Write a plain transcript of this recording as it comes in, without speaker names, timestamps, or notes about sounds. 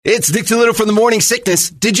It's Dick DeLittle from the Morning Sickness.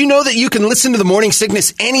 Did you know that you can listen to the Morning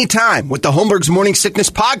Sickness anytime with the Holmberg's Morning Sickness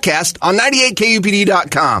podcast on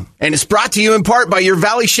 98KUPD.com? And it's brought to you in part by your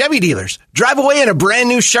Valley Chevy dealers. Drive away in a brand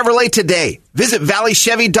new Chevrolet today. Visit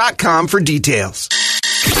valleychevy.com for details.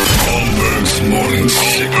 Holmberg's Morning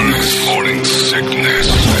Sickness. Morning Sickness.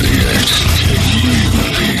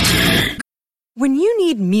 98KUPD. When you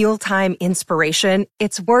need mealtime inspiration,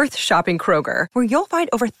 it's worth shopping Kroger, where you'll find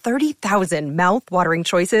over 30,000 mouth-watering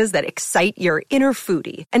choices that excite your inner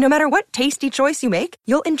foodie. And no matter what tasty choice you make,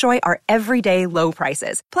 you'll enjoy our everyday low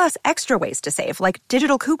prices, plus extra ways to save, like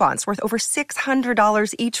digital coupons worth over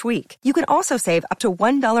 $600 each week. You can also save up to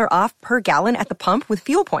 $1 off per gallon at the pump with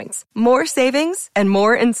fuel points. More savings and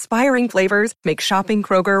more inspiring flavors make shopping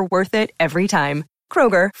Kroger worth it every time.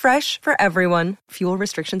 Kroger, fresh for everyone. Fuel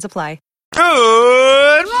restrictions apply.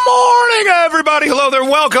 Good morning, everybody. Hello there.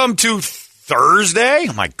 Welcome to Thursday.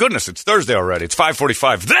 Oh, my goodness, it's Thursday already. It's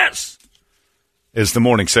 5:45. This is the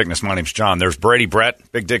Morning Sickness. My name's John. There's Brady, Brett,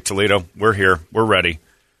 Big Dick Toledo. We're here. We're ready.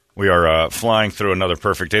 We are flying through another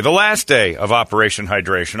perfect day. The last day of Operation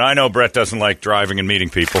Hydration. I know Brett doesn't like driving and meeting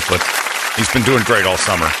people, but he's been doing great all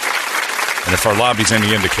summer. And if our lobby's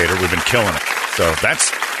any indicator, we've been killing it. So that's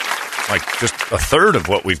like just a third of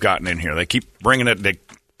what we've gotten in here. They keep bringing it. They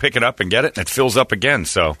pick it up and get it, and it fills up again.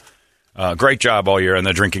 So great job all year, and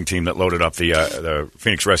the drinking team that loaded up the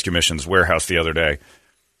Phoenix Rescue Mission's warehouse the other day.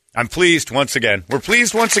 I'm pleased once again. We're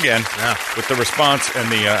pleased once again with the response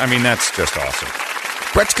and the that's just awesome.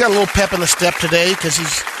 Brett's got a little pep in the step today because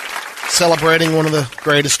he's celebrating one of the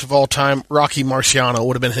greatest of all time, Rocky Marciano.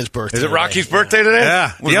 Would have been his birthday. Is it Rocky's birthday today?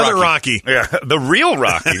 Yeah, the other Rocky. Yeah, the real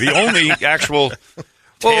Rocky, the only actual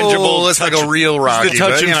tangible. Let's like a real Rocky. The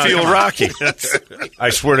touch and feel Rocky.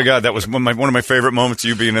 I swear to God, that was one of my favorite moments of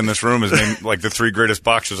you being in this room is named like the three greatest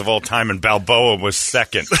boxers of all time, and Balboa was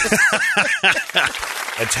second.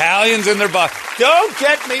 Italians in their box. Don't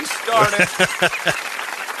get me started.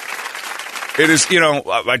 It is,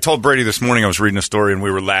 I told Brady this morning I was reading a story and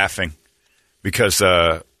we were laughing because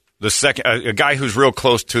a guy who's real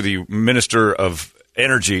close to the Minister of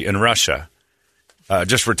Energy in Russia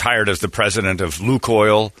just retired as the president of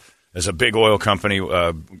Lukoil, as a big oil company.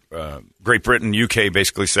 Great Britain, UK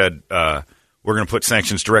basically said, we're going to put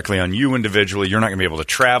sanctions directly on you individually. You're not going to be able to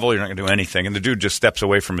travel. You're not going to do anything. And the dude just steps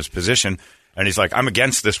away from his position. And he's like, I'm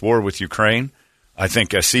against this war with Ukraine. I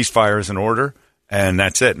think a ceasefire is in order. And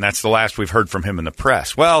that's it. And that's the last we've heard from him in the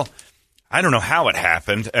press. Well, I don't know how it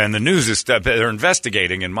happened. And the news is they're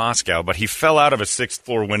investigating in Moscow. But he fell out of a sixth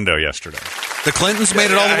floor window yesterday. The Clintons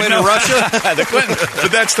made it all the way to Russia? The Clintons.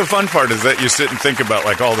 But that's the fun part is that you sit and think about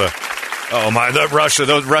like all the,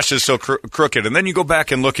 Russia's so crooked. And then you go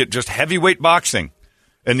back and look at just heavyweight boxing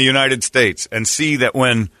in the United States and see that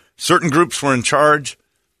when certain groups were in charge,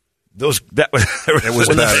 when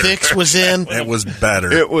the fix was in, it was better.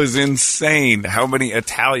 It was insane how many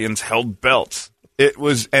Italians held belts.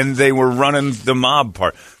 And they were running the mob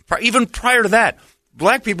part. Even prior to that,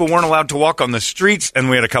 black people weren't allowed to walk on the streets, and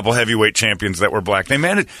we had a couple heavyweight champions that were black.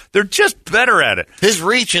 They're just better at it. His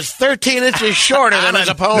reach is 13 inches shorter than his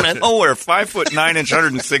opponent. Oh, we're 5'9",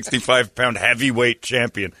 165-pound heavyweight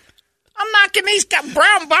champion. I'm knocking these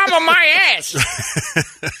brown bomb on my ass.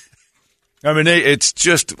 It's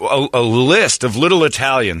just a list of little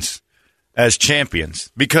Italians as champions.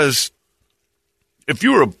 Because if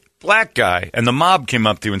you were a black guy and the mob came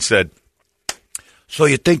up to you and said, so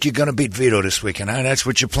you think you're going to beat Vito this weekend, huh? That's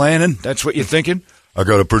what you're planning? That's what you're thinking? I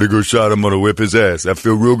got a pretty good shot. I'm going to whip his ass. I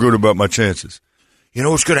feel real good about my chances. You know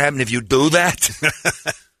what's going to happen if you do that?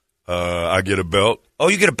 I get a belt. Oh,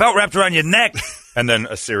 you get a belt wrapped around your neck. And then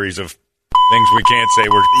a series of things we can't say.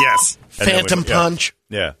 Yes. Phantom punch.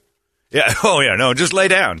 Yeah. Yeah. Oh, yeah. No, just lay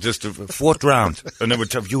down. Just a fourth round. And then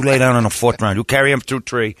you lay down on a fourth round. You carry him through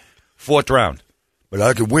three. Fourth round. But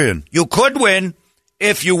I could win. You could win.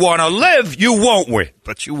 If you want to live, you won't win.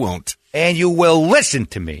 But you won't. And you will listen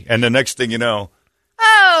to me. And the next thing you know,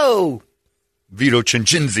 Vito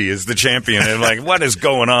Cinchinzi is the champion. And like, what is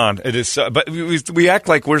going on? It is so, but we act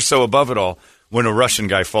like we're so above it all. When a Russian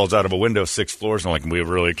guy falls out of a window 6 floors, and like we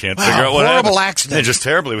really can't figure out what happened. Horrible accident. And just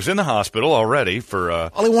terribly. He was in the hospital already for.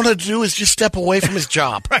 All he wanted to do is just step away from his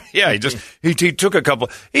job. Right, yeah, he took a couple.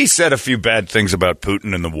 He said a few bad things about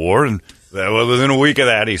Putin and the war, and within a week of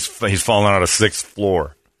that, he's fallen out of 6th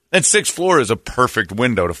floor. And 6th floor is a perfect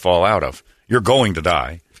window to fall out of. You're going to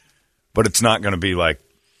die, but it's not going to be like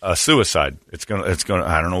a suicide. It's gonna.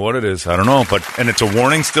 I don't know what it is. I don't know, and it's a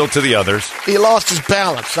warning still to the others. He lost his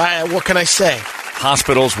balance. What can I say?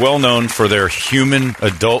 Hospitals well known for their human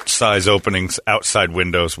adult size openings outside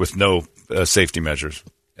windows with no safety measures.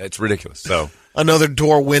 It's ridiculous. So Another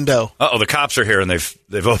door window. Uh-oh, the cops are here, and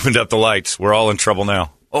they've opened up the lights. We're all in trouble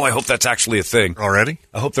now. Oh, I hope that's actually a thing. Already?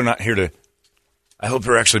 I hope they're not here to... I hope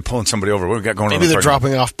they're actually pulling somebody over. What do we got going on? Maybe they're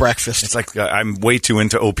dropping off breakfast. It's like I'm way too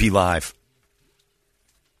into OP Live.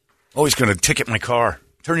 Oh, he's going to ticket my car.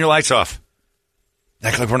 Turn your lights off.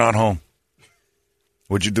 Act like we're not home.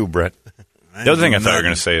 What'd you do, Brett? The other thing I thought you were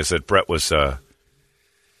going to say is that Brett was going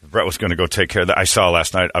to go take care of that. I saw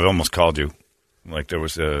last night, I almost called you. Like there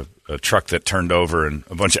was a truck that turned over and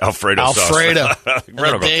a bunch of Alfredo sauce. Alfredo. And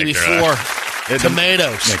the day before,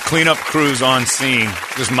 tomatoes. Yeah, cleanup crews on scene,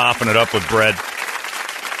 just mopping it up with bread.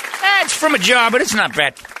 It's from a job, but it's not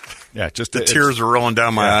bad. Yeah, just the tears were rolling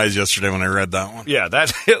down my eyes yesterday when I read that one. Yeah,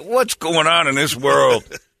 that's it. What's going on in this world?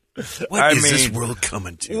 What is this world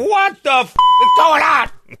coming to? What the is going on?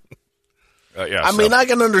 I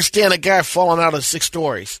can understand a guy falling out of 6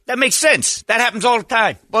 stories. That makes sense. That happens all the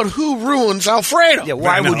time. But who ruins Alfredo? Yeah,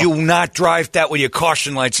 why would you not drive that with your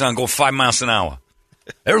caution lights on, go 5 miles an hour?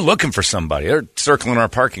 They're looking for somebody. They're circling our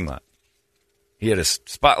parking lot. He had his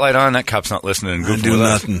spotlight on. That cop's not listening and goofing with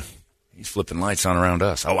nothing. Us. He's flipping lights on around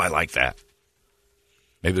us. Oh, I like that.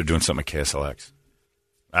 Maybe they're doing something at KSLX.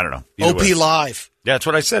 I don't know. OP Live. Yeah, that's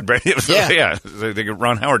what I said, Brady. Yeah. They get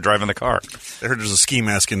Ron Howard driving the car. I heard there's a ski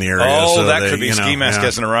mask in the area. Oh, so that could be. Ski mask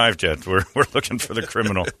hasn't arrived yet. We're looking for the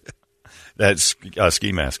criminal. That's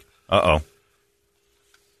ski mask. Uh-oh.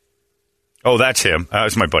 Oh, that's him.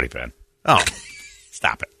 It's my buddy, Ben. Oh.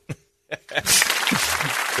 Stop it.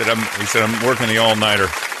 He said, I'm working the all-nighter.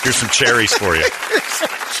 Here's some cherries for you.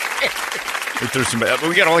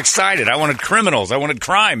 We got all excited. I wanted criminals. I wanted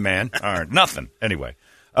crime, man. All right, nothing. Anyway.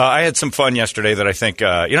 I had some fun yesterday that I think, you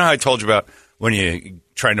know how I told you about when you're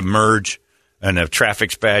trying to merge and the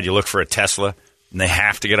traffic's bad, you look for a Tesla and they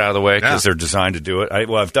have to get out of the way because they're designed to do it.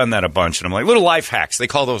 I've done that a bunch, and I'm like, little life hacks. They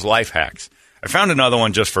call those life hacks. I found another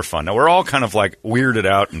one just for fun. Now, we're all kind of like weirded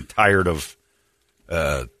out and tired of,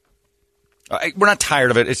 we're not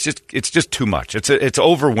tired of it. It's just too much. It's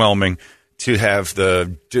overwhelming to have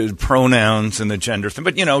the pronouns and the gender thing.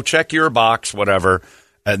 But, check your box, whatever.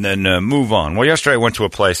 And then move on. Well, yesterday I went to a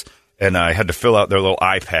place, and I had to fill out their little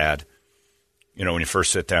iPad. When you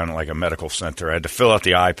first sit down at like a medical center, I had to fill out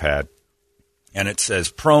the iPad, and it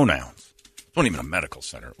says pronouns. It wasn't even a medical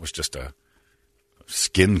center. It was just a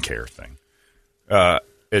skincare thing.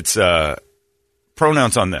 It's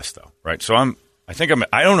pronouns on this, though, right? So I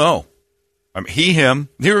don't know. I'm he, him.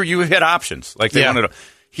 Here you hit options. Like they wanted to,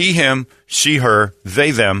 he, him, she, her,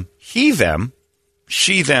 they, them, he, them,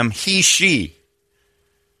 she, them, he, she.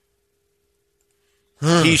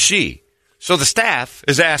 He, she. So the staff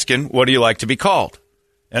is asking, what do you like to be called?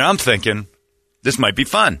 And I'm thinking, this might be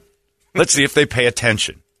fun. Let's see if they pay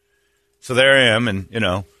attention. So there I am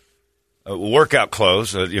in, workout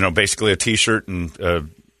clothes, basically a T-shirt and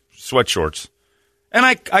sweat shorts. And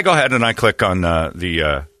I go ahead and I click on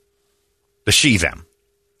the she, them.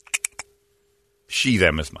 She,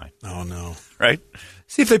 them is mine. Oh, no. Right?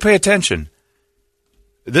 See if they pay attention.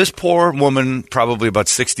 This poor woman, probably about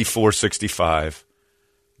 64, 65,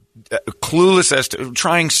 clueless as to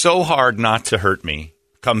trying so hard not to hurt me,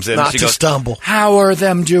 comes in not and she to goes, stumble. How are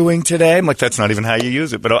them doing today? I'm like, that's not even how you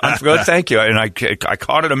use it, but I'm good, thank you. And I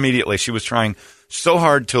caught it immediately. She was trying so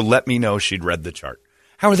hard to let me know she'd read the chart.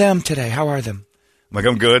 How are them today? How are them? I'm like,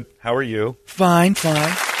 I'm good. How are you? Fine.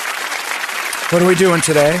 What are we doing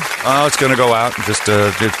today? Oh, it's going to go out and just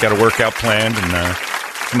got a workout planned and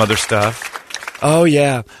some other stuff. Oh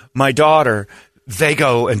yeah, my daughter, they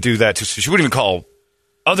go and do that too. So she wouldn't even call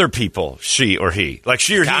other people she or he. Like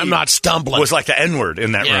she or he I'm not stumbling. was like the N-word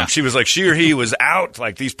in that room. She was like she or he was out.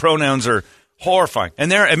 Like these pronouns are horrifying.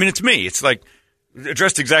 And it's me. It's like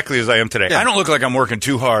dressed exactly as I am today. Yeah. I don't look like I'm working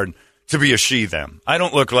too hard to be a she them. I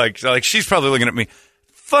don't look like she's probably looking at me.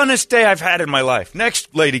 Funnest day I've had in my life.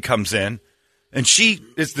 Next lady comes in and she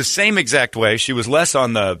is the same exact way. She was less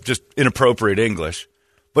on the just inappropriate English,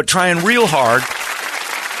 but trying real hard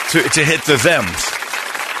to hit the thems.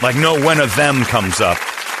 Like, no, when a them comes up,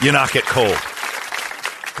 you knock it cold.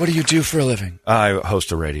 What do you do for a living? I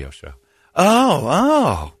host a radio show.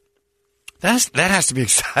 Oh. That has to be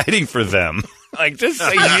exciting for them. Like, just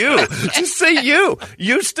say you. Just say you.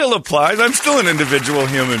 You still applies. I'm still an individual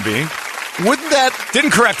human being.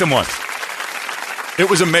 Didn't correct them once. It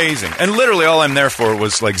was amazing. And literally all I'm there for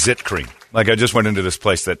was, like, zit cream. Like, I just went into this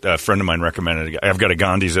place that a friend of mine recommended. I've got a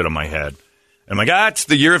Gandhi zit on my head. And I'm like, it's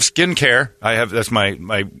the year of skincare. That's my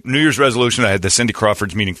New Year's resolution. I had the Cindy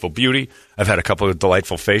Crawford's Meaningful Beauty. I've had a couple of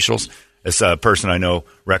delightful facials. This person I know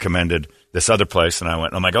recommended this other place, and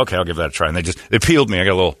I'm like, okay, I'll give that a try. And they peeled me. I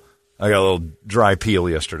got a little dry peel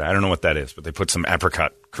yesterday. I don't know what that is, but they put some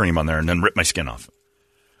apricot cream on there and then ripped my skin off.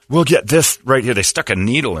 We'll get this right here. They stuck a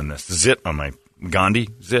needle in this zit on my Gandhi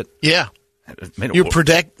zit. Yeah. You're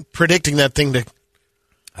predicting that thing to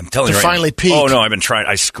I'm telling you right finally now. peak. Oh, no, I've been trying.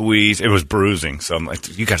 I squeezed. It was bruising. So I'm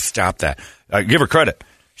like, you got to stop that. I give her credit.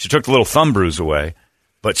 She took the little thumb bruise away,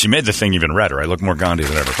 but she made the thing even redder. I look more Gandhi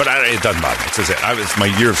than ever. But it doesn't bother me. It's a zit. It's my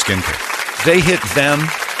year of skincare. They hit them.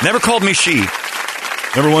 Never called me she.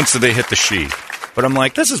 Never once did they hit the she. But I'm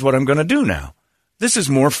like, this is what I'm going to do now. This is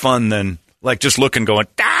more fun than like just looking going,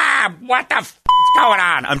 what the f*** is going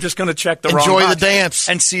on? I'm just going to check the wrong box. Enjoy the dance.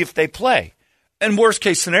 And see if they play. And worst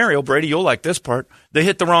case scenario, Brady, you'll like this part. They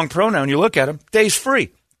hit the wrong pronoun. You look at them, day's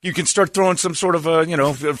free. You can start throwing some sort of a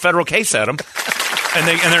federal case at them, and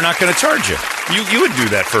they're not going to charge you. You would do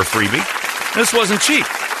that for a freebie. This wasn't cheap.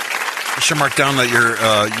 You should mark down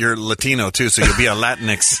that you're Latino too, so you'll be a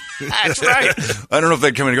Latinx. That's right. I don't know if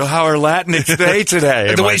they'd come in and go, "How are Latinx Day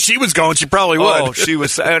today?" The way she was going, she probably would. Oh, she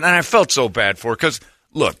was, and I felt so bad for her because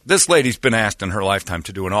look, this lady's been asked in her lifetime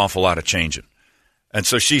to do an awful lot of changing. And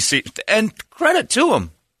so and credit to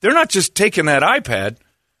them. They're not just taking that iPad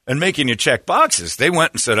and making you check boxes. They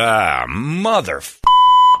went and said,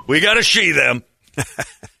 we got to she them.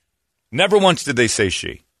 Never once did they say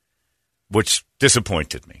she, which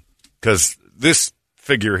disappointed me. Because this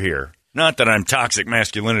figure here, not that I'm toxic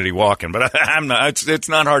masculinity walking, but I'm not. It's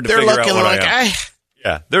not hard to They're figure out looking what like I am.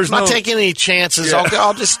 Yeah, there's not taking any chances. Yeah.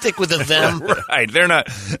 I'll just stick with the them. Right. They're not.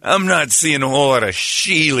 I'm not seeing a whole lot of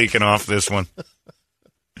she leaking off this one.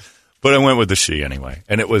 But I went with the she anyway,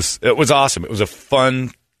 and it was awesome. It was a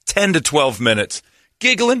fun 10 to 12 minutes,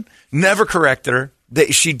 giggling. Never corrected her.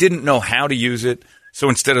 She didn't know how to use it, so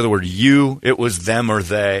instead of the word you, it was them or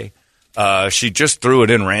they. She just threw it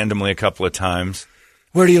in randomly a couple of times.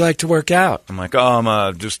 Where do you like to work out? I'm like,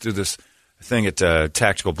 I'm just do this thing at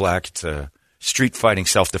Tactical Black. It's street fighting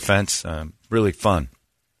self-defense. Really fun.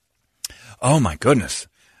 Oh, my goodness.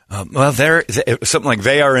 Well, something like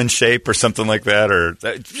they are in shape or something like that, or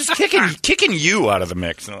just kicking you out of the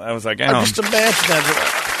mix. And I was like, I just imagine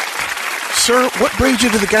that. Sir, what brings you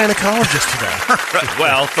to the gynecologist today?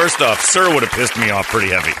 Well, first off, sir would have pissed me off pretty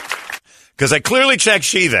heavy because I clearly checked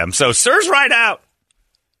she them. So sir's right out.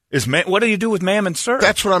 What do you do with ma'am and sir?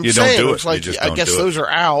 That's what I'm you saying. Don't do it's it. like You just I guess do those it. are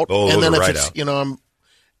out. Oh, and then if right it's out.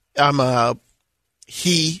 I'm a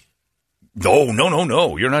he.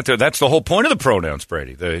 No. You're not there. That's the whole point of the pronouns,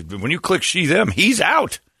 Brady. When you click she, them, he's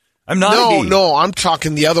out. I'm not a he. No, I'm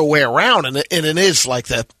talking the other way around, and it is like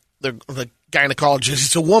that. The gynecologist,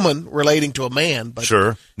 it's a woman relating to a man, but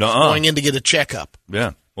sure. going in to get a checkup.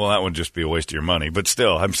 Yeah. Well, that would just be a waste of your money. But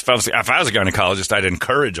still, if I was a gynecologist, I'd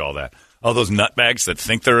encourage all that. All those nutbags that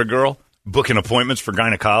think they're a girl, booking appointments for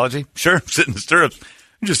gynecology. Sure, sit in the stirrups.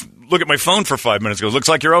 Just look at my phone for 5 minutes. Looks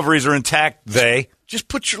like your ovaries are intact. Just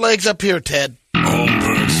put your legs up here, Ted.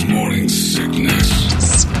 Holmberg's Morning Sickness.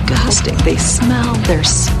 Disgusting. They smell. They're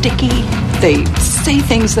sticky. They say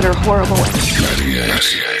things that are horrible. 98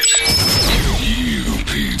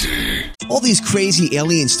 UPD. All these crazy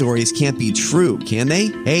alien stories can't be true, can they?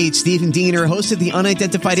 Hey, it's Stephen Diener, host of the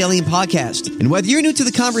Unidentified Alien Podcast. And whether you're new to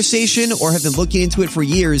the conversation or have been looking into it for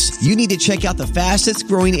years, you need to check out the fastest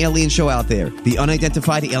growing alien show out there, the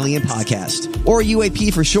Unidentified Alien Podcast, or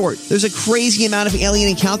UAP for short. There's a crazy amount of alien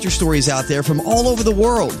encounter stories out there from all over the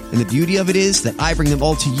world. And the beauty of it is that I bring them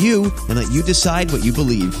all to you and let you decide what you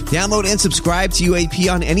believe. Download and subscribe to UAP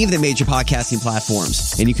on any of the major podcasting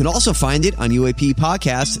platforms. And you can also find it on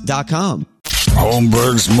UAPpodcast.com.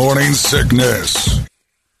 Holmberg's Morning Sickness.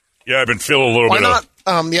 Yeah, I've been feeling a little Why bit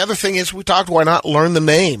not? The other thing is we talked, why not learn the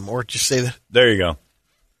name or just say that? There you go.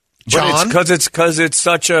 John? Because it's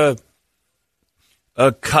such a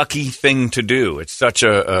cucky thing to do. It's such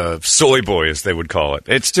a soy boy, as they would call it.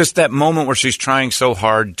 It's just that moment where she's trying so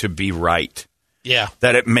hard to be right. Yeah.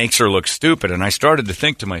 That it makes her look stupid. And I started to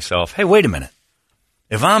think to myself, hey, wait a minute.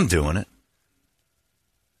 If I'm doing it,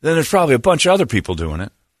 then there's probably a bunch of other people doing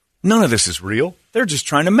it. None of this is real. They're just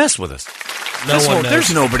trying to mess with us.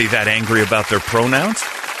 There's nobody that angry about their pronouns.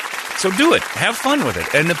 So do it. Have fun with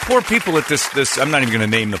it. And the poor people at this I'm not even going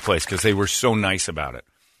to name the place because they were so nice about it.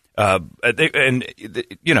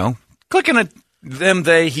 Clicking at them,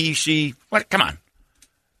 they, he, she. What? Come on.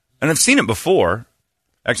 And I've seen it before.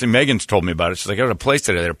 Actually, Megan's told me about it. She's like, I got a place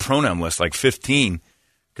today. They had a pronoun list, like 15.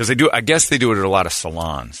 Because I guess they do it at a lot of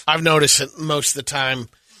salons. I've noticed it most of the time.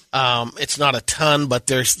 It's not a ton, but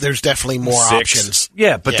there's definitely more 6 options.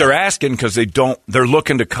 Yeah, but they're asking because they're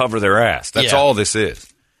looking to cover their ass. That's all this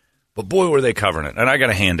is. But boy, were they covering it. And I got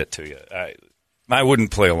to hand it to you. I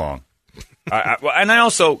wouldn't play along. And I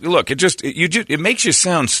also, look, it makes you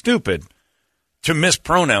sound stupid to miss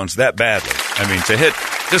pronouns that badly. I mean,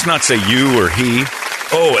 just not say you or he.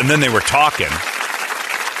 Oh, and then they were talking.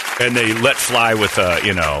 and they let fly with a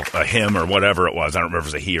him or whatever it was. I don't remember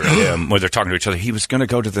if it was a he or a him. When they're talking to each other, he was going to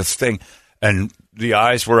go to this thing, and the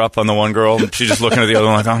eyes were up on the one girl. And she's just looking at the other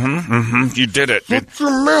one like, you did it. What's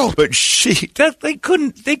your milk? But they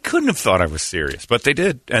couldn't have thought I was serious, but they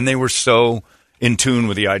did, and they were so in tune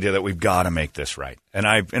with the idea that we've got to make this right. And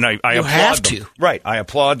I applaud have them. to. Right, I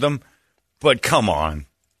applaud them. But come on,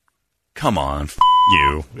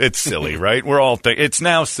 you. It's silly, right? We're all it's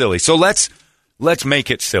now silly. So let's make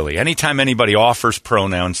it silly. Anytime anybody offers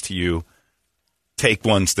pronouns to you, take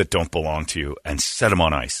ones that don't belong to you and set them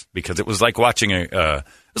on ice, because it was like watching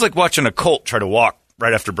a colt try to walk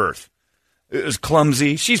right after birth. It was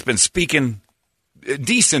clumsy. She's been speaking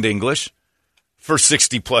decent English for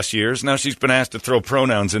 60-plus years. Now she's been asked to throw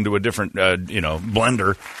pronouns into a different,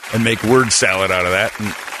 blender and make word salad out of that,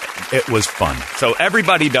 and it was fun. So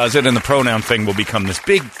everybody does it, and the pronoun thing will become this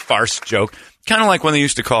big farce joke, kind of like when they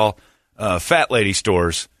used to call fat lady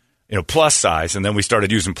stores, plus size, and then we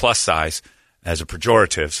started using plus size as a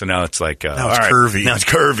pejorative. So now it's like now it's curvy. Now it's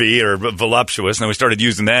curvy or voluptuous. And then we started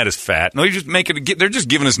using that as fat. No, you just make it. They're just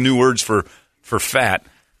giving us new words for fat,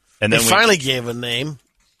 and then they finally gave a name.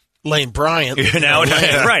 Lane Bryant. Now,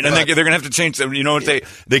 right, and they're going to have to change them. You know what?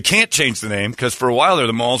 They can't change the name, because for a while there,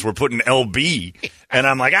 the malls were putting LB, and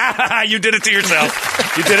I'm like, you did it to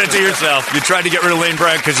yourself. You did it to yourself. You tried to get rid of Lane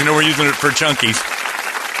Bryant because we're using it for chunkies.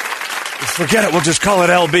 Forget it. We'll just call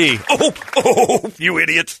it LB. Oh, you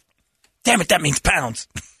idiots! Damn it, that means pounds.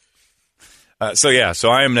 So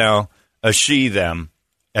I am now a she them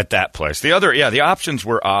at that place. The options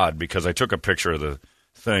were odd because I took a picture of the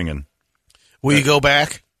thing and. Will you go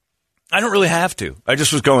back? I don't really have to. I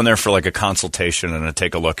just was going there for like a consultation and to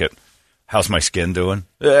take a look at how's my skin doing.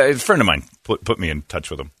 A friend of mine put me in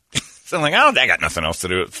touch with him. So I'm like, I got nothing else to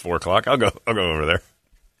do at 4 o'clock. I'll go over there.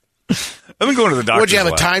 I've been going to the doctor. Would you have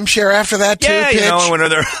a timeshare after that too? Yeah, Pitch? When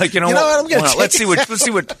they're like, what? Let's see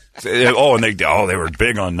what. Oh, and they were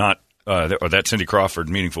big on not that Cindy Crawford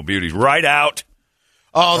Meaningful Beauty right out.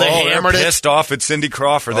 Oh, they hammered it. Pissed off at Cindy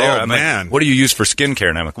Crawford. Oh man, what do you use for skincare?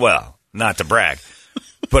 And I'm like, well. Not to brag,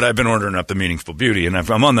 but I've been ordering up the Meaningful Beauty, and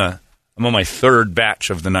I'm on my third batch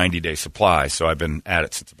of the 90-day supply, so I've been at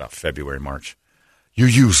it since about February, March. You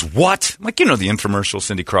use what? I'm like, the infomercial,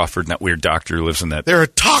 Cindy Crawford, and that weird doctor who lives in that. There are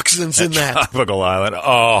toxins in that tropical island.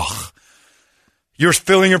 Oh, you're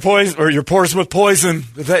filling your poison or your pores with poison.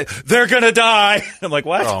 They're gonna die. I'm like,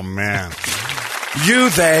 what? Oh man.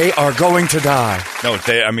 They are going to die. No,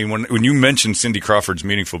 when you mention Cindy Crawford's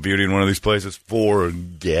Meaningful Beauty in one of these places,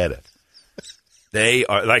 forget it. They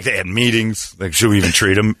are like they had meetings. Like, should we even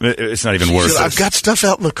treat them? It's not even worth it. I've got stuff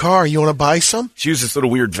out in the car. You want to buy some? She used this little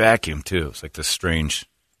weird vacuum too. It's like this strange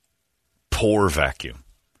pore vacuum.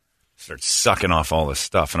 Starts sucking off all this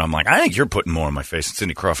stuff, and I'm like, I think you're putting more on my face than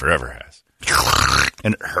Cindy Crawford ever has.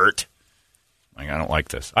 And it hurt. Like, I don't like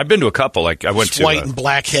this. I've been to a couple. Like I went to white and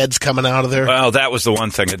black heads coming out of there. Well, that was the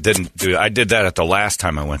one thing that didn't do. I did that at the last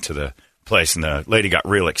time I went to the place, and the lady got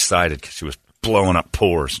real excited because she was blowing up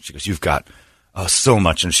pores. She goes, "You've got." So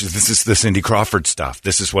much, and this is the Cindy Crawford stuff.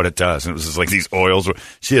 This is what it does. And it was just like these oils.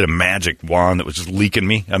 She had a magic wand that was just leaking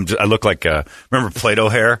me. I look like remember Play-Doh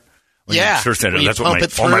hair? Yeah, that's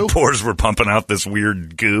what all my pores were pumping out. This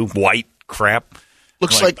weird goo, white crap.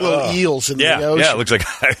 Looks like little eels in the ocean. Yeah,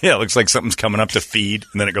 it looks like something's coming up to feed,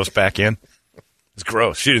 and then it goes back in. It's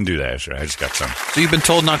gross. She didn't do that yesterday. I just got some. So you've been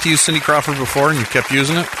told not to use Cindy Crawford before, and you kept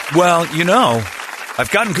using it? Well, I've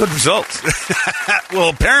gotten good results. Well,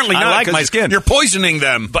 apparently not. I like my skin. You're poisoning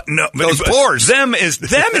them. But no, those pores. Them is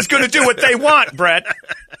going to do what they want, Brett.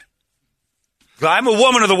 I'm a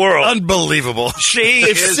woman of the world. Unbelievable.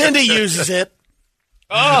 If Cindy uses it.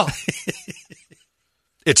 Oh.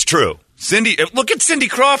 It's true. Cindy, look at Cindy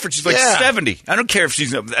Crawford. She's like 70. I don't care if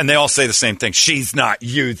she's, and they all say the same thing. She's not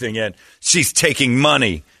using it. She's taking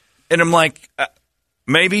money. And I'm like,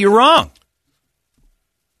 maybe you're wrong.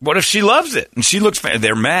 What if she loves it? And she looks,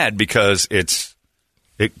 they're mad because it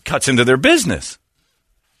cuts into their business.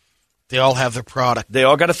 They all have their product. They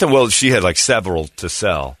all got a thing. Well, she had like several to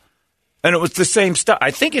sell. And it was the same stuff.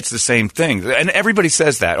 I think it's the same thing. And everybody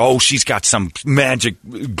says that. Oh, she's got some magic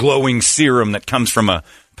glowing serum that comes from a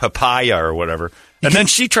papaya or whatever. And then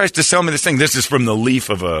she tries to sell me this thing. This is from the leaf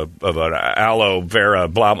of an aloe vera,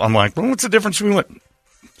 blah, blah. I'm like, well, what's the difference between what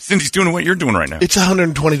Cindy's doing and what you're doing right now? It's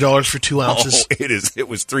 $120 for 2 ounces. Oh, it is. It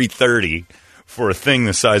was $330 for a thing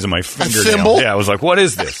the size of my fingernail. A thimble? Yeah, I was like, what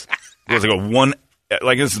is this? It was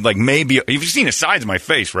like this is like maybe, you've seen the size of my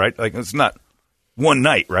face, right? Like, it's not one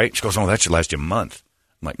night, right? She goes, oh, that should last you a month.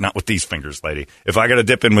 I'm like, not with these fingers, lady. If I got to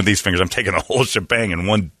dip in with these fingers, I'm taking a whole shebang in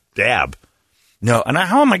one dab. No, and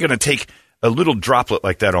how am I going to take a little droplet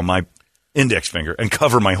like that on my index finger, and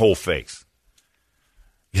cover my whole face.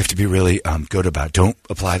 You have to be really good about it. Don't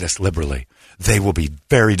apply this liberally. They will be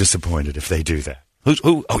very disappointed if they do that.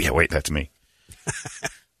 Who? Oh, yeah, wait, that's me.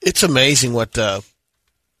 It's amazing what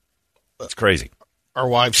it's crazy. Our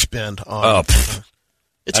wives spend on.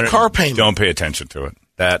 It's a car payment. Don't pay attention to it.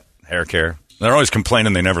 That, hair care. They're always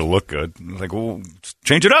complaining they never look good. Like, well,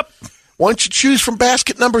 change it up. Why don't you choose from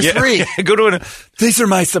basket number 3? Go to these are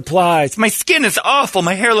my supplies. My skin is awful.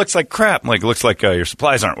 My hair looks like crap. I'm like, it looks like your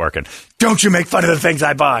supplies aren't working. Don't you make fun of the things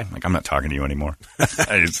I buy. I'm like, I'm not talking to you anymore.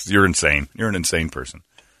 You're insane. You're an insane person.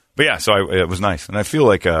 But yeah, so it was nice. And I feel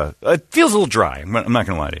like it feels a little dry. I'm not going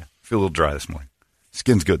to lie to you. I feel a little dry this morning.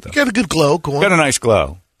 Skin's good, though. You got a good glow going. Got a nice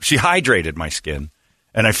glow. She hydrated my skin,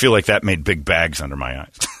 and I feel like that made big bags under my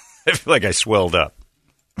eyes. I feel like I swelled up.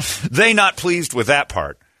 They not pleased with that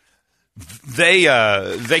part. They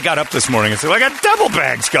got up this morning and said, well, I got double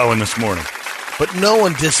bags going this morning. But no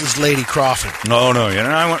one disses Lady Crawford. No.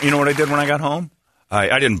 You know what I did when I got home?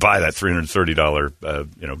 I didn't buy that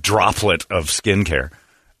 $330 droplet of skincare.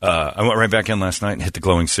 I went right back in last night and hit the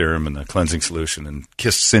glowing serum and the cleansing solution and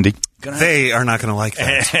kissed Cindy. They are not going to like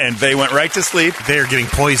that. And they went right to sleep. They're getting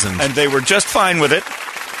poisoned. And they were just fine with it.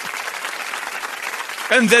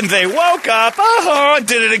 And then they woke up, and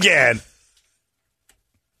did it again.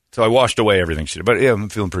 So I washed away everything she did. But yeah, I'm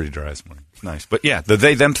feeling pretty dry this morning. It's nice. But yeah, the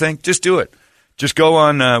they-them thing, just do it. Just go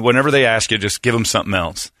on, whenever they ask you, just give them something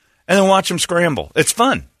else. And then watch them scramble. It's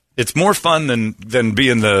fun. It's more fun than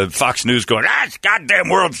being the Fox News going, this goddamn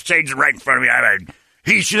world's changing right in front of me.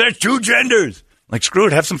 There's two genders. Like, screw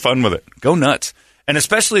it. Have some fun with it. Go nuts. And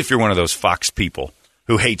especially if you're one of those Fox people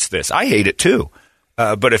who hates this. I hate it, too.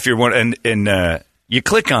 But if you're one, and you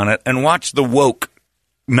click on it and watch the woke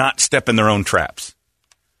not step in their own traps.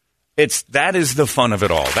 That is the fun of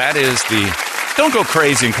it all. That is don't go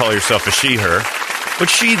crazy and call yourself a she, her. But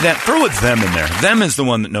throw with them in there. Them is the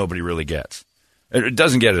one that nobody really gets. It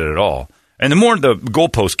doesn't get it at all. And the more the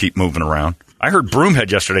goalposts keep moving around. I heard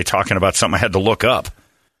Broomhead yesterday talking about something I had to look up.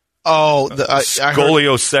 Oh,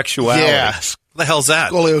 Skoliosexual. Yeah. What the hell's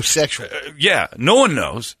that? Skoliosexual. Yeah, no one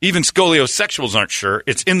knows. Even skoliosexuals aren't sure.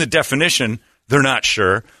 It's in the definition. They're not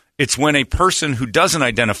sure. It's when a person who doesn't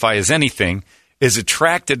identify as anything is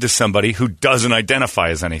attracted to somebody who doesn't identify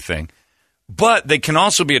as anything. But they can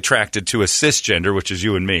also be attracted to a cisgender, which is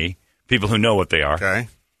you and me, people who know what they are. Okay.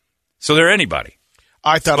 So they're anybody.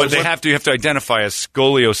 I thought but you have to identify as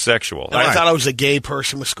skoliosexual. I thought I was a gay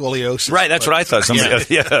person with scoliosis. Right, that's what I thought.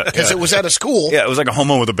 Because it was at a school. Yeah, it was like a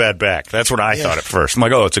homo with a bad back. That's what I thought at first. I'm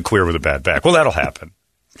like, it's a queer with a bad back. Well, that'll happen.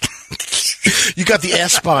 You got the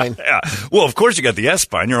S-spine. Yeah. Well, of course you got the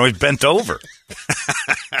S-spine. You're always bent over.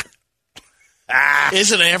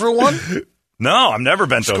 Isn't everyone? No, I'm never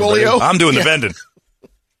bent Scolio? over. I'm doing the bending.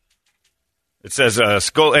 It says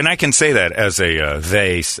and I can say that as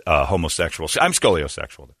a homosexual. I'm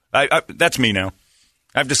scoliosexual. That's me now.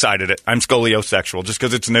 I've decided it. I'm scoliosexual just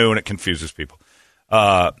because it's new and it confuses people.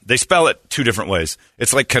 They spell it two different ways.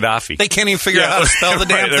 It's like Gaddafi. They can't even figure out how to spell the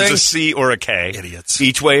damn thing. There's a C or a K. Idiots.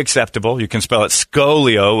 Each way acceptable. You can spell it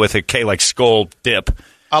scolio with a K like skull dip.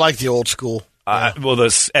 I like the old school. Well,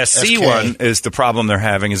 the SC one is the problem they're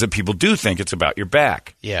having is that people do think it's about your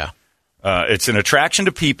back. Yeah. It's an attraction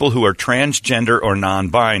to people who are transgender or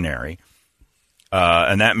non-binary.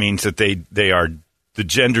 And that means that the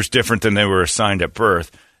gender's different than they were assigned at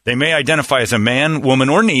birth. They may identify as a man, woman,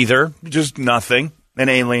 or neither, just nothing, an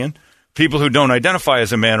alien. People who don't identify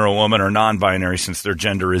as a man or a woman are non-binary since their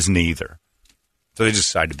gender is neither. So they just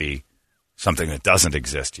decide to be something that doesn't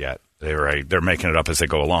exist yet. They're making it up as they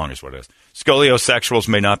go along is what it is. Skoliosexuals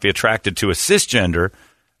may not be attracted to a cisgender.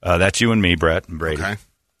 That's you and me, Brett and Brady. Okay.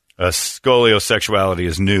 Skoliosexuality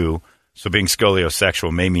is new, so being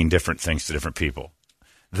scoliosexual may mean different things to different people.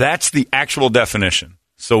 That's the actual definition.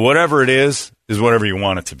 So whatever it is whatever you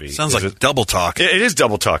want it to be. Sounds like double talk. It is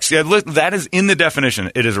double talk. Yeah, that is in the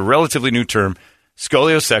definition. It is a relatively new term.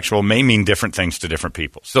 Scoliosexual may mean different things to different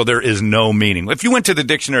people. So there is no meaning. If you went to the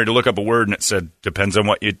dictionary to look up a word and it said depends on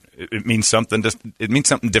what it means something. It means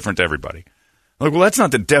something different to everybody. Like, well, that's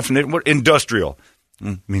not the definition. What industrial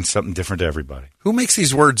means something different to everybody. Who makes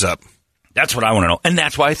these words up? That's what I want to know, and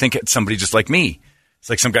that's why I think it's somebody just like me. It's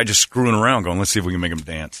like some guy just screwing around, going, "Let's see if we can make him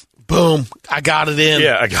dance." Boom! I got it in.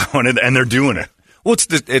 Yeah, I got one, and they're doing it. Well,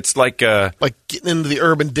 it's like getting into the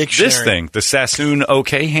Urban Dictionary. This thing, the Sassoon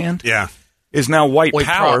OK hand. Yeah. Is now white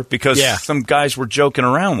power because some guys were joking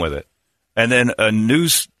around with it. And then a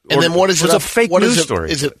news... And then what is it? Was a fake news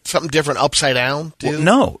story. Is it something different upside down, too? Well,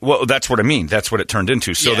 no. Well, that's what I mean. That's what it turned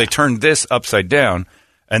into. So they turned this upside down,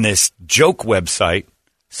 and this joke website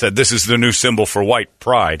said this is the new symbol for white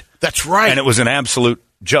pride. That's right. And it was an absolute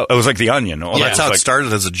joke. It was like The Onion. Well, that's how it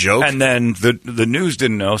started, as a joke. And then the news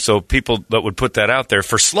didn't know, so people that would put that out there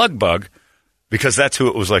for slug bug, because that's who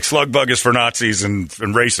it was like. Slug bug is for Nazis and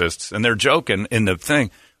racists, and they're joking in the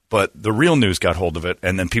thing. But the real news got hold of it,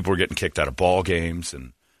 and then people were getting kicked out of ball games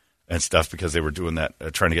and stuff because they were doing that,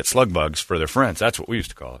 trying to get slug bugs for their friends. That's what we used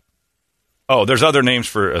to call it. Oh, there's other names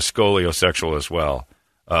for a skoliosexual as well,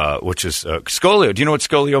 which is scolio. Do you know what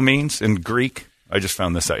scolio means in Greek? I just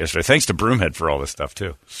found this out yesterday. Thanks to Broomhead for all this stuff,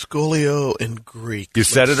 too. Scolio in Greek. You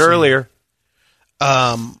said it earlier.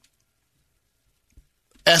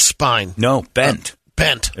 S-spine. No, bent.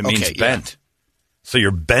 Bent. It means bent. Yeah. So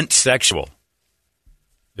you're bent sexual,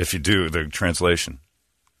 if you do the translation.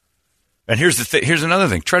 And here's another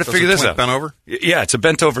thing. Try to figure this out. Bent over? Yeah, it's a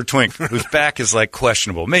bent over twink whose back is like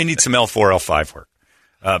questionable. May need some L4, L5 work.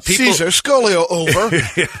 Caesar, scolio over.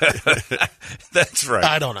 That's right.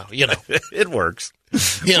 I don't know. It works.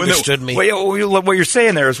 He understood me. What you're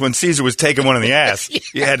saying there is when Caesar was taking one in the ass,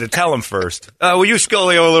 you had to tell him first. Will you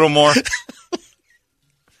scolio a little more?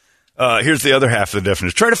 Here's the other half of the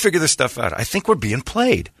definition. Try to figure this stuff out. I think we're being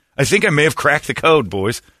played. I think I may have cracked the code,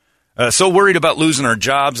 boys. So worried about losing our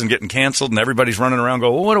jobs and getting canceled, and everybody's running around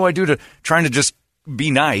going, well, what do I do to trying to just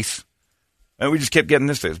be nice? And we just kept getting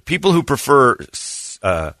this. People who prefer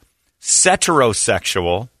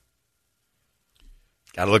heterosexual.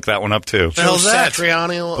 Got to look that one up, too. The hell's that?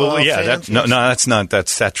 Satriani? That's not.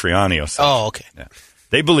 That's Satriani. Oh, okay. Yeah.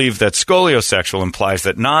 They believe that skoliosexual implies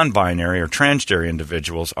that non-binary or transgender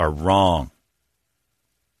individuals are wrong.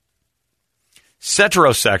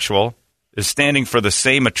 Heterosexual is standing for the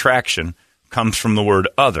same attraction, comes from the word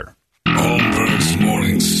other. Holmberg's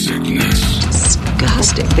Morning Sickness.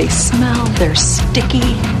 Disgusting. They smell. They're sticky.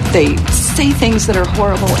 They say things that are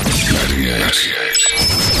horrible. 98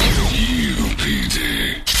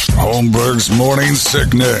 UPD. Holmberg's Morning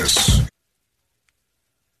Sickness.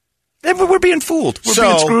 We're being fooled. We're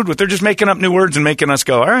being screwed with. They're just making up new words and making us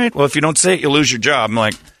go, all right, well, if you don't say it, you'll lose your job. I'm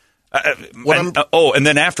like, and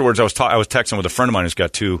then afterwards, I was texting with a friend of mine who's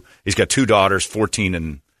got two daughters, 14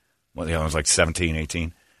 and, I was like 17,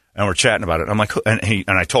 18. And we're chatting about it. I'm like, and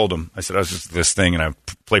I told him, I said, I was just this thing, and I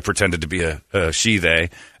pretended to be a she, they.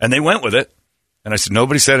 And they went with it. And I said,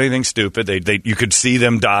 nobody said anything stupid. You could see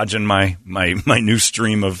them dodging my new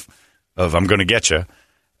stream of I'm going to get you.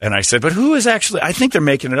 And I said, but who is actually, I think they're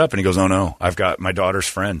making it up. And he goes, oh, no, I've got my daughter's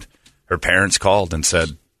friend. Her parents called and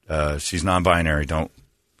said, she's non-binary.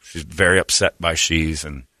 She's very upset by she's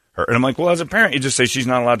and her. And I'm like, well, as a parent, you just say she's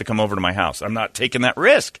not allowed to come over to my house. I'm not taking that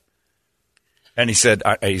risk. And he said,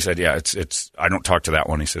 yeah, it's, I don't talk to that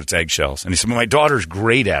one. He said, it's eggshells. And he said, well, my daughter's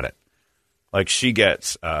great at it. Like she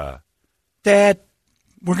gets, Dad,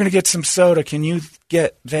 we're going to get some soda. Can you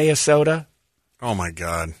get Vay a soda? Oh, my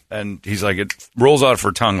God. And he's like, it rolls out of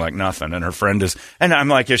her tongue like nothing. And her friend is, and I'm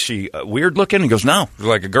like, is she weird looking? He goes, no, she's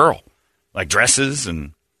like a girl. Like dresses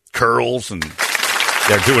and curls and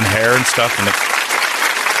they're doing hair and stuff. And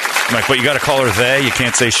I'm like, but you got to call her they. You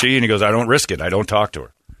can't say she. And he goes, I don't risk it. I don't talk to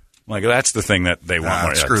her. I'm like, that's the thing that they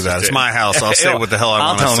want. Screw that. It's my house. I'll say what the hell I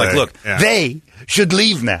want to say. I'll tell them, like, look, they should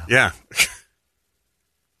leave now. Yeah.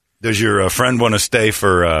 Does your friend want to stay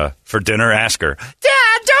for dinner? Ask her.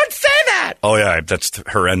 Dad, don't say that. Oh, yeah, that's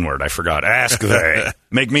her N-word. I forgot. Ask they.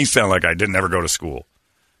 Make me sound like I didn't ever go to school.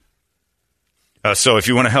 So if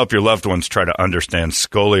you want to help your loved ones try to understand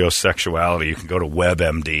skoliosexuality, you can go to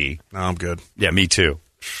WebMD. No, I'm good. Yeah, me too.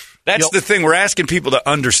 That's the thing. We're asking people to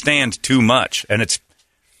understand too much, and it's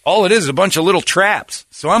all it is a bunch of little traps.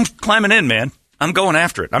 So I'm climbing in, man. I'm going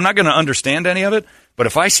after it. I'm not going to understand any of it, but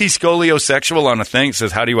if I see skoliosexual on a thing that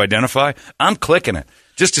says, how do you identify? I'm clicking it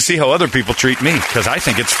just to see how other people treat me because I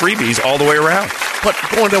think it's freebies all the way around. But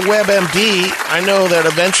going to WebMD, I know that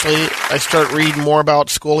eventually I start reading more about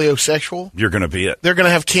skoliosexual. You're going to be it. They're going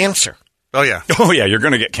to have cancer. Oh, yeah. Oh, yeah, you're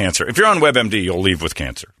going to get cancer. If you're on WebMD, you'll leave with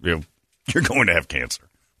cancer. You're going to have cancer.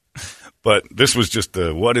 But this was just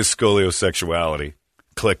the what is skoliosexuality?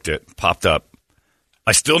 Clicked it, popped up.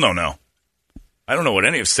 I still don't know. I don't know what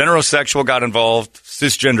any of heterosexual got involved,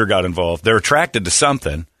 cisgender got involved. They're attracted to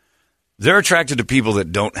something. They're attracted to people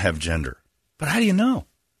that don't have gender. But how do you know?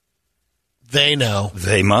 They know.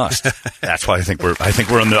 They must. That's why I think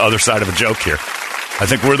we're on the other side of a joke here. I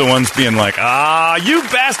think we're the ones being like, you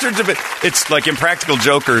bastards of it. It's like Impractical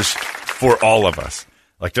Jokers for all of us.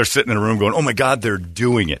 Like they're sitting in a room going, oh my God, they're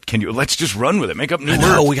doing it. Let's just run with it. Make up new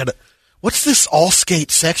words. We gotta. What's this all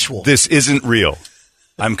skate sexual? This isn't real.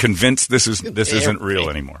 I'm convinced this isn't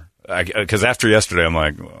real anymore. Because after yesterday, I'm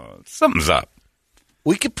like, something's up.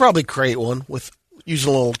 We could probably create one with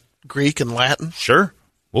using a little Greek and Latin. Sure.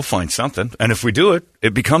 We'll find something. And if we do it,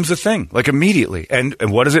 it becomes a thing, like immediately. And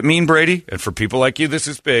what does it mean, Brady? And for people like you, this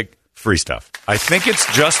is big. Free stuff. I think it's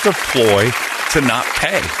just a ploy to not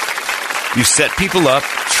pay. You set people up,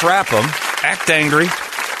 trap them, act angry.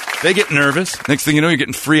 They get nervous. Next thing you know, you're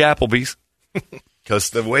getting free Applebee's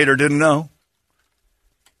because the waiter didn't know.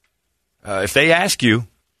 If they ask you,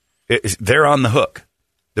 they're on the hook.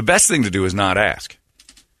 The best thing to do is not ask.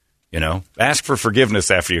 Ask for forgiveness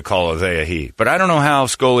after you call a they a he. But I don't know how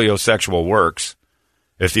Skoliosexual works.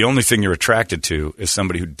 If the only thing you're attracted to is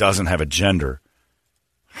somebody who doesn't have a gender,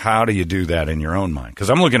 how do you do that in your own mind? Because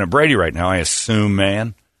I'm looking at Brady right now. I assume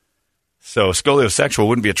man. So Skoliosexual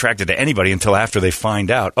wouldn't be attracted to anybody until after they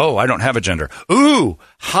find out, oh, I don't have a gender. Ooh,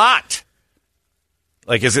 hot.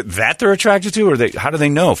 Like, is it that they're attracted to? Or how do they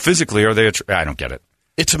know? Physically, are they I don't get it.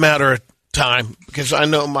 It's a matter of time because I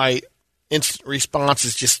know my instant response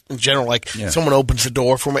is just in general, like someone opens the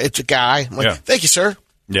door for me. It's a guy. I'm like, thank you, sir.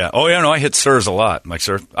 Yeah. Oh, yeah, no, I hit sirs a lot. I'm like,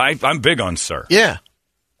 sir, I'm big on sir. Yeah.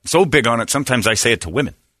 So big on it, sometimes I say it to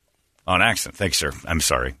women on accident. Thanks, sir. I'm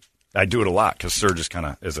sorry. I do it a lot because sir just kind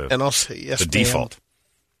of is and I'll say yes, the default.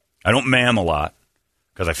 I don't ma'am a lot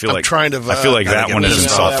because I feel like trying to. I feel like that one is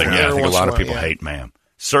insulting. Yeah, I think a lot of people yeah. hate ma'am.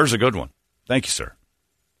 Sir's a good one. Thank you, sir.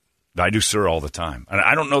 I do sir all the time, and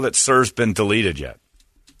I don't know that sir's been deleted yet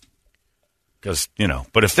because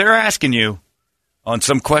But if they're asking you on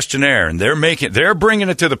some questionnaire and they're bringing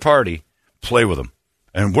it to the party, play with them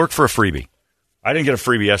and work for a freebie. I didn't get a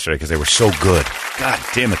freebie yesterday because they were so good. God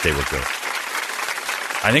damn it, they were good.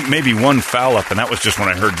 I think maybe one foul up, and that was just when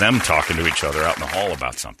I heard them talking to each other out in the hall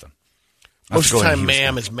about something. Most of the time,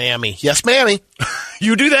 ma'am is mammy. Yes, mammy.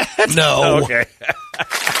 You do that? No. Oh, okay.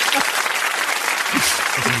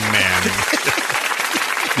 Mammy.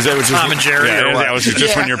 Is that what Tom and Jerry? Yeah, that was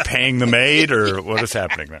just when you're paying the maid, or what is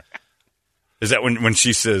happening there? Is that when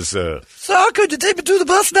she says, "Sir, could you take me to the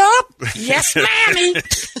bus stop?" Yes, mammy.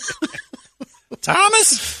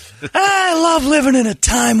 Thomas, I love living in a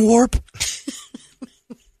time warp.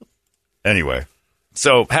 Anyway,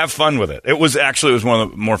 so have fun with it. It was one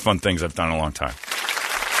of the more fun things I've done in a long time.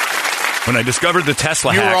 When I discovered the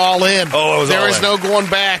Tesla hack. You were all in. Oh, I was all in. There is no going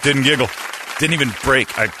back. Didn't giggle. Didn't even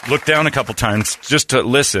break. I looked down a couple times just to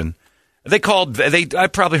listen. I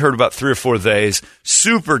probably heard about 3 or 4 days.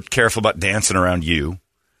 Super careful about dancing around you.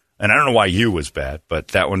 And I don't know why you was bad, but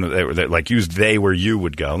that one, they used they where you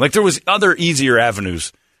would go. Like there was other easier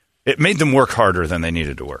avenues. It made them work harder than they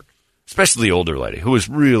needed to work. Especially the older lady, who was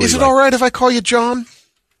really... Is it all right if I call you John?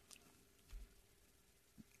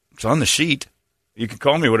 It's on the sheet. You can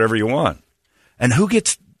call me whatever you want. And who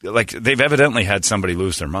gets... Like, they've evidently had somebody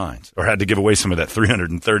lose their minds or had to give away some of that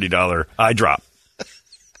 $330 eye drop.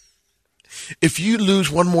 If you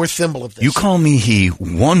lose one more thimble of this... You call me he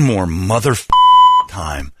one more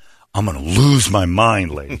time, I'm going to lose my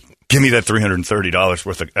mind, lady. Give me that $330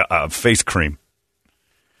 worth of face cream.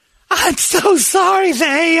 I'm so sorry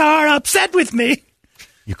they are upset with me.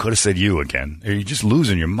 You could have said you again. You're just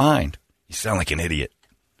losing your mind. You sound like an idiot.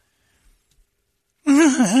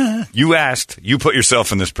 You asked. You put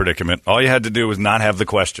yourself in this predicament. All you had to do was not have the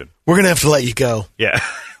question. We're going to have to let you go. Yeah.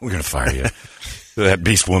 We're going to fire you. That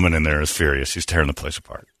beast woman in there is furious. She's tearing the place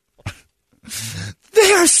apart.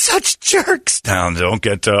 They are such jerks. Now, don't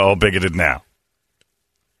get all bigoted now.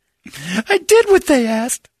 I did what they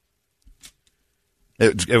asked.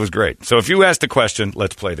 It was great. So if you asked a question,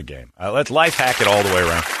 let's play the game. Let's life hack it all the way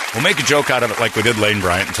around. We'll make a joke out of it like we did Lane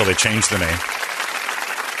Bryant until they changed the name.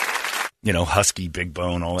 Husky, big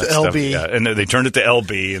bone, all that stuff. LB. Yeah. And they turned it to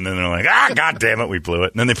LB, and then they're like, God damn it, we blew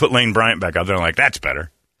it. And then they put Lane Bryant back up. They're like, that's better.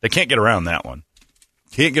 They can't get around that one.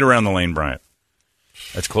 Can't get around the Lane Bryant.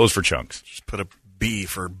 That's closed for chunks. Just put a B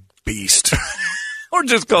for beast. Or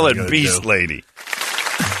just call it Beast Lady.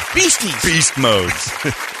 Beasties. Beast modes.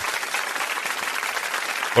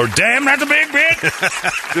 Or damn, that's a big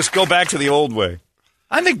bitch. Just go back to the old way.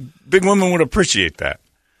 I think big women would appreciate that.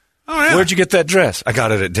 Oh, yeah. Where'd you get that dress? I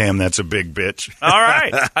got it at Damn, That's a Big Bitch. All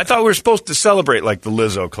right. I thought we were supposed to celebrate like the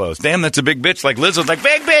Lizzo clothes. Damn, that's a big bitch. Like Lizzo's like,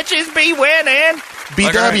 big bitches be winning. BWs.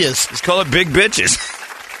 Like, right, let's call it big bitches.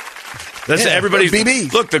 That's everybody's.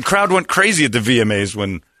 BB. Look, the crowd went crazy at the VMAs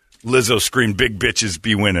when Lizzo screamed, big bitches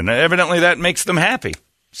be winning. Evidently that makes them happy.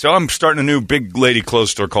 So I'm starting a new big lady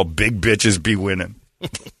clothes store called Big Bitches Be Winning.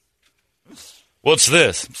 What's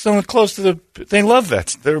this? So close to they love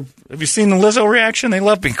that. Have you seen the Lizzo reaction? They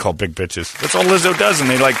love being called big bitches. That's all Lizzo does, and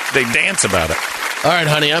they dance about it. All right,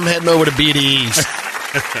 honey, I'm heading over to BDE's.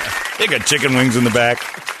 They got chicken wings in the back,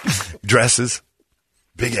 dresses,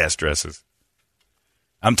 big ass dresses.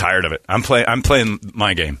 I'm tired of it. I'm playing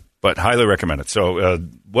my game, but highly recommend it. So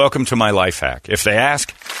welcome to my life hack. If they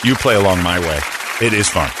ask, you play along my way. It is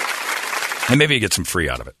fun. And maybe you get some free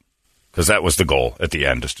out of it. Because that was the goal at the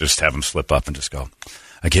end, is just have them slip up and just go,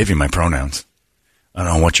 I gave you my pronouns. I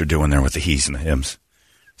don't know what you're doing there with the he's and the hims.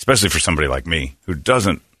 Especially for somebody like me, who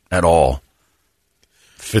doesn't at all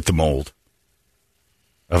fit the mold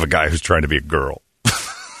of a guy who's trying to be a girl.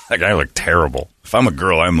 That guy looked terrible. If I'm a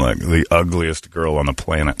girl, I'm like the ugliest girl on the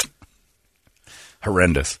planet.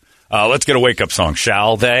 Horrendous. Let's get a wake-up song,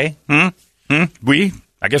 shall they? We?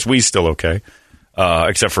 I guess we's still okay.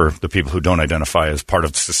 Except for the people who don't identify as part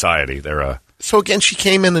of society. They're So again, she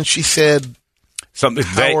came in and she said something.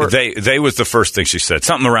 They was the first thing she said.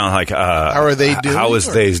 Something around like how are they doing? How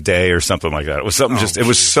is they's day or something like that. It was something it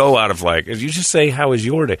was so out of like, if you just say how is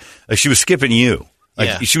your day? Like she was skipping you.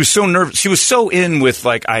 Like she was so nervous. She was so in with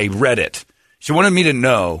like I read it. She wanted me to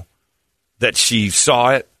know that she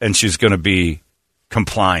saw it and she's going to be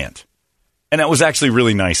compliant. And that was actually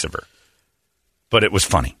really nice of her. But it was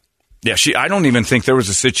funny. Yeah, I don't even think there was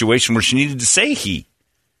a situation where she needed to say he.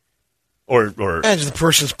 Or imagine the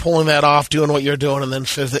person's pulling that off, doing what you're doing, and then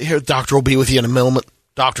says that, here, doctor will be with you in a moment.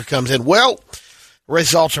 Doctor comes in. Well,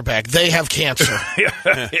 results are back. They have cancer.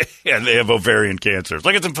 Yeah, they have ovarian cancer. It's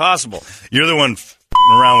like it's impossible. You're the one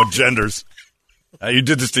around with genders. You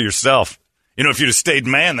did this to yourself. You know, if you'd have stayed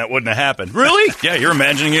man, that wouldn't have happened. Really? Yeah, you're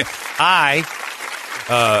imagining it. I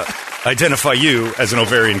identify you as an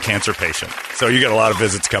ovarian cancer patient. So you got a lot of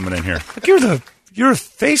visits coming in here. Look, you're a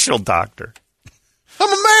facial doctor. I'm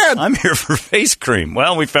a man. I'm here for face cream.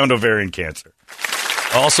 Well, we found ovarian cancer.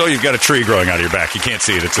 Also, you've got a tree growing out of your back. You can't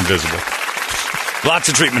see it. It's invisible. Lots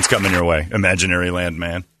of treatments coming your way, imaginary land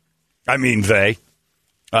man. I mean, they.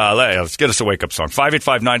 Let's get us a wake-up song.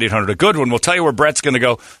 585-9800, a good one. We'll tell you where Brett's going to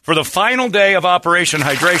go for the final day of Operation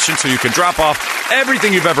Hydration so you can drop off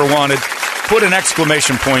everything you've ever wanted, put an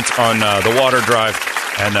exclamation point on the water drive,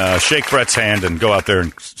 and shake Brett's hand and go out there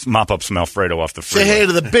and mop up some Alfredo off the freeway. Say hey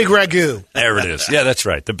to the Big Ragu. There it is. Yeah, that's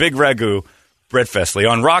right. The Big Ragu, Brett Festley,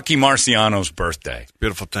 on Rocky Marciano's birthday.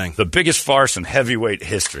 Beautiful thing. The biggest farce in heavyweight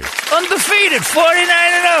history. Undefeated,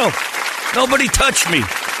 49-0. Nobody touched me.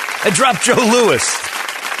 I dropped Joe Louis.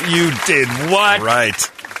 You did what?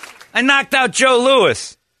 Right. I knocked out Joe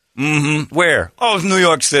Louis. Mm-hmm. Where? Oh, it was New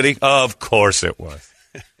York City. Of course it was.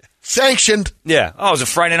 Sanctioned. Yeah. Oh, it was a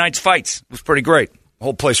Friday night's fights. It was pretty great. The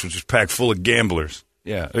whole place was just packed full of gamblers.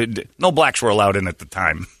 Yeah. No blacks were allowed in at the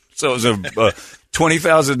time. So it was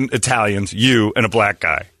 20,000 Italians, you, and a black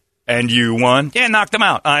guy. And you won? Yeah, knocked him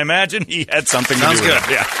out. I imagine he had something to do with it. Sounds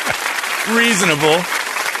good. Yeah. Reasonable.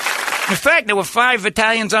 In fact, there were 5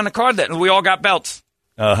 Italians on the card that we all got belts.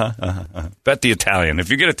 Bet the Italian.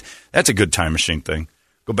 If you get it, that's a good time machine thing.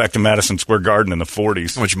 Go back to Madison Square Garden in the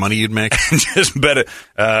 40s. How much money you'd make? Just bet it.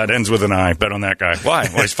 It ends with an I. Bet on that guy. Why?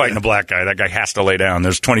 Well, he's fighting a black guy. That guy has to lay down.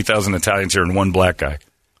 There's 20,000 Italians here and one black guy.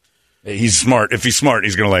 He's smart. If he's smart,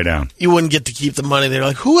 he's going to lay down. You wouldn't get to keep the money. They're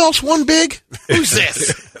like, who else won big? Who's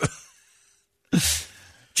this?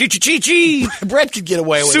 Chi-chi-chi-chi. Brett could get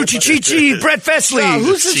away with it. Suchi-chi-chi. Brett Festley. No,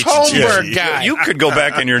 who's this Holmberg guy? You could go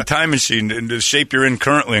back in your time machine and the shape you're in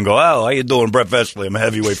currently and go, oh, how you doing, Brett Festley? I'm a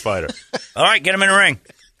heavyweight fighter. All right, get him in the ring.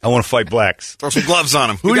 I want to fight blacks. Throw some gloves on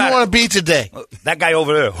him. Who do you want to beat today? That guy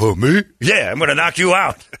over there. Who, me? Yeah, I'm going to knock you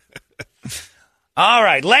out. All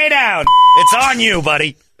right, lay down. It's on you,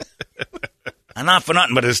 buddy. And not for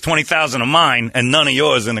nothing, but there's 20,000 of mine and none of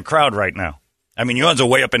yours in the crowd right now. I mean, yours are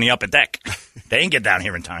way up in the upper deck. They ain't get down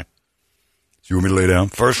here in time. So you want me to lay down?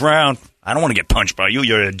 First round. I don't want to get punched by you.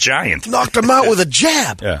 You're a giant. Knocked him out with a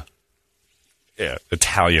jab. Yeah. Yeah,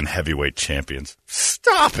 Italian heavyweight champions.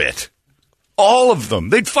 Stop it. All of them.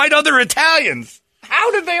 They'd fight other Italians.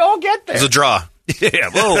 How did they all get there? It was a draw. Yeah,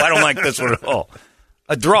 whoa, I don't like this one at all.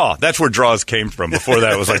 A draw. That's where draws came from. Before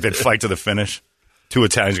that, it was like they'd fight to the finish. 2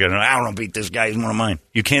 Italians got, I don't want to beat this guy. He's one of mine.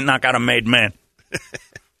 You can't knock out a made man.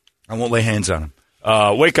 I won't lay hands on him.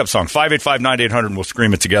 Wake up song, 585-9800, and we'll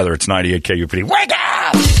scream it together. It's 98 KUPD. Wake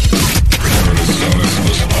up!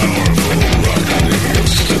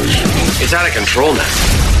 It's out of control now.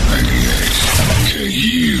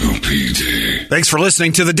 98 KUPD. Thanks for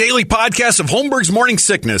listening to the daily podcast of Holmberg's Morning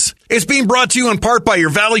Sickness. It's being brought to you in part by your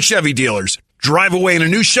Valley Chevy dealers. Drive away in a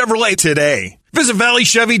new Chevrolet today. Visit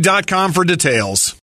valleychevy.com for details.